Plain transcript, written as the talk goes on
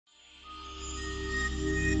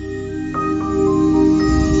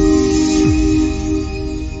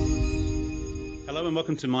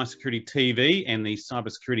welcome to MySecurityTV and the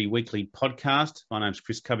Cybersecurity Weekly podcast. My name's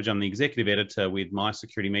Chris Cubbage. I'm the Executive Editor with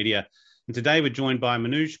MySecurity Media. And today we're joined by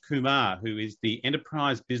Manuj Kumar, who is the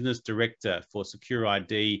Enterprise Business Director for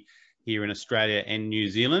SecurID here in Australia and New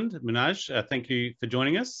Zealand. Manuj, thank you for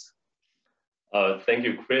joining us. Thank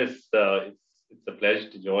you, Chris. It's a pleasure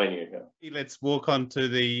to join you here. Let's walk on to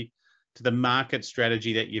the market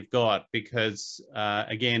strategy that you've got, because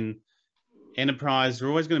again, enterprise are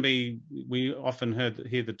always going to be, we often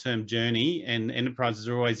hear the term journey, and enterprises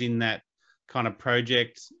are always in that kind of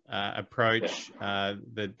project approach.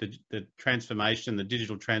 The transformation, the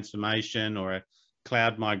digital transformation or a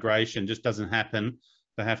cloud migration just doesn't happen.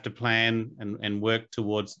 They have to plan and work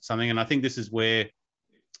towards something. And I think this is where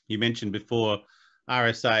you mentioned before,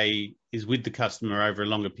 RSA is with the customer over a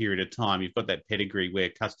longer period of time. You've got that pedigree where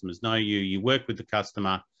customers know you, you work with the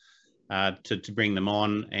customer to bring them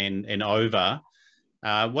on and over.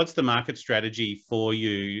 What's the market strategy for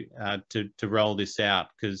you to roll this out?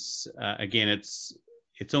 Because again, it's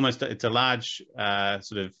a large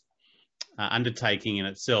sort of undertaking in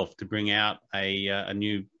itself to bring out a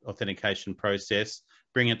new authentication process,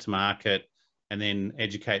 bring it to market, and then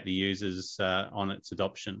educate the users on its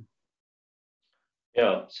adoption.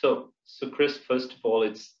 Yeah. So Chris, first of all,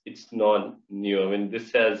 it's not new. I mean,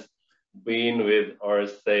 this has been with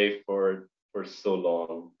RSA for so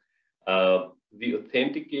long. The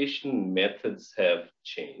authentication methods have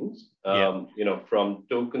changed, from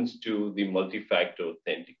tokens to the multi-factor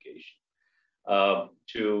authentication,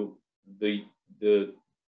 to the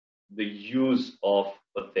use of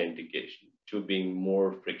authentication to being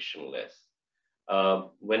more frictionless.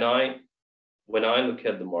 When I look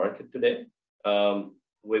at the market today,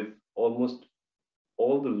 with almost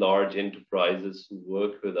all the large enterprises who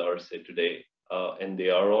work with RSA today, and they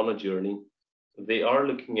are on a journey, they are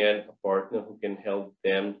looking at a partner who can help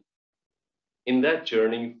them in that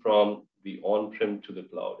journey from the on-prem to the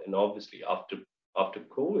cloud. And obviously, after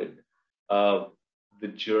COVID, the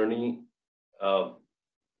journey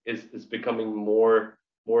is becoming more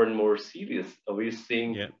and more serious. We're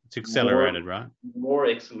seeing it's accelerated, right? More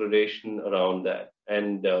acceleration around that.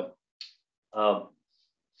 And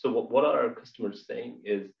so what are our customers saying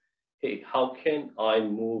is, hey, how can I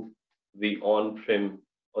move the on-prem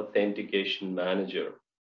authentication manager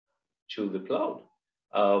to the cloud?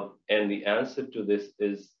 And the answer to this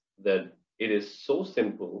is that it is so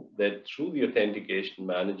simple that through the authentication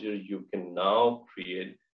manager, you can now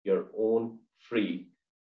create your own free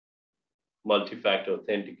multi-factor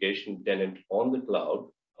authentication tenant on the cloud,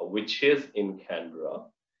 which is in Canberra.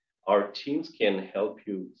 Our teams can help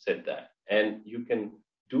you set that, and you can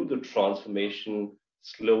do the transformation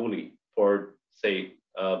slowly for, say,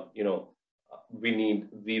 we need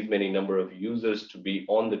these many number of users to be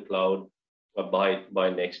on the cloud by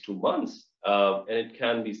next 2 months, and it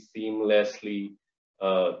can be seamlessly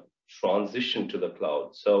transitioned to the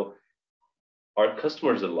cloud. So our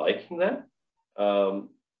customers are liking that,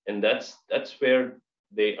 and that's where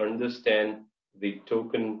they understand the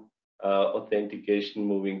token authentication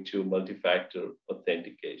moving to multi-factor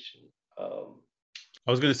authentication. I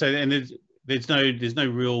was going to say, and there's no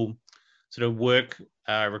real sort of work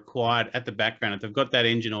required at the background. If they've got that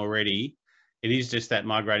engine already, it is just that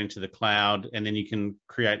migrating to the cloud, and then you can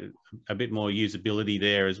create a bit more usability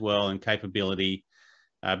there as well and capability.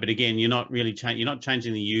 But again, you're not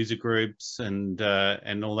changing the user groups and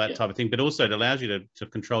all that type of thing. But also it allows you to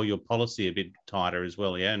control your policy a bit tighter as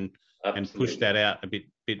well, and push that out a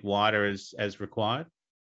bit wider as required.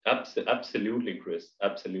 Absolutely, Chris.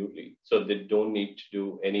 Absolutely. So they don't need to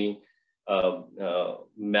do any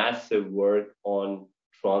massive work on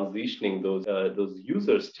transitioning those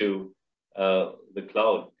users to the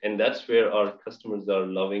cloud, and that's where our customers are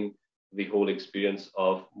loving the whole experience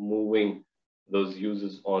of moving those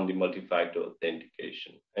users on the multi-factor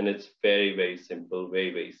authentication. And it's very, very simple,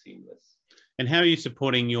 very, very seamless. And how are you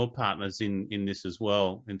supporting your partners in this as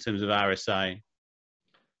well, in terms of RSA?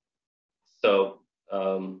 So,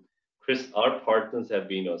 Chris, our partners have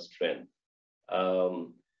been our strength.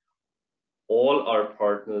 All our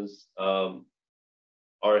partners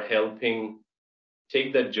are helping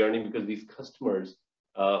take that journey, because these customers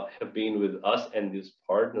have been with us and these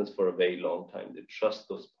partners for a very long time. They trust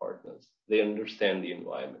those partners. They understand the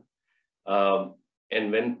environment.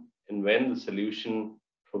 And when the solution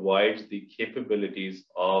provides the capabilities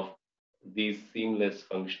of these seamless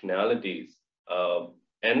functionalities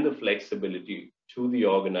and the flexibility to the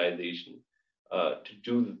organization to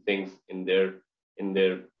do the things in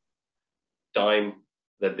their time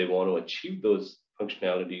that they want to achieve those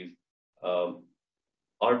functionalities,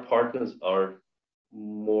 our partners are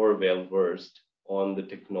more well versed on the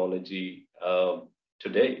technology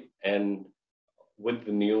today. And with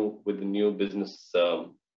the new business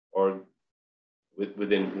or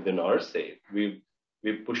within our say,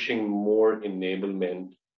 we're pushing more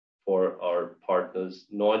enablement for our partners,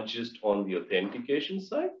 not just on the authentication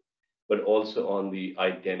side, but also on the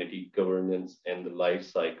identity governance and the life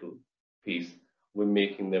cycle piece. We're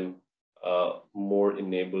making them more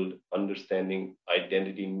enabled, understanding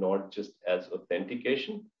identity not just as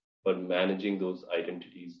authentication, but managing those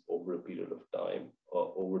identities over a period of time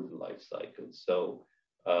or over the life cycle. So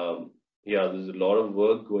yeah, there's a lot of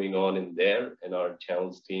work going on in there, and our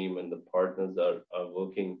channels team and the partners are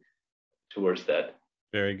working towards that.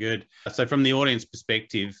 Very good. So from the audience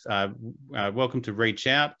perspective, welcome to reach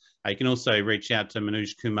out. You can also reach out to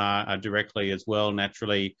Manuj Kumar directly as well,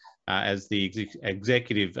 naturally, as the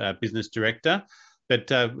Executive Business Director. But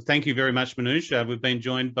thank you very much, Manuj. We've been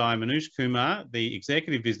joined by Manuj Kumar, the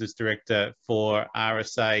Executive Business Director for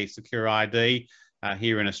RSA SecurID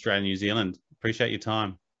here in Australia, New Zealand. Appreciate your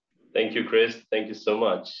time. Thank you, Chris. Thank you so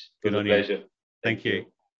much. It was a pleasure. Thank you.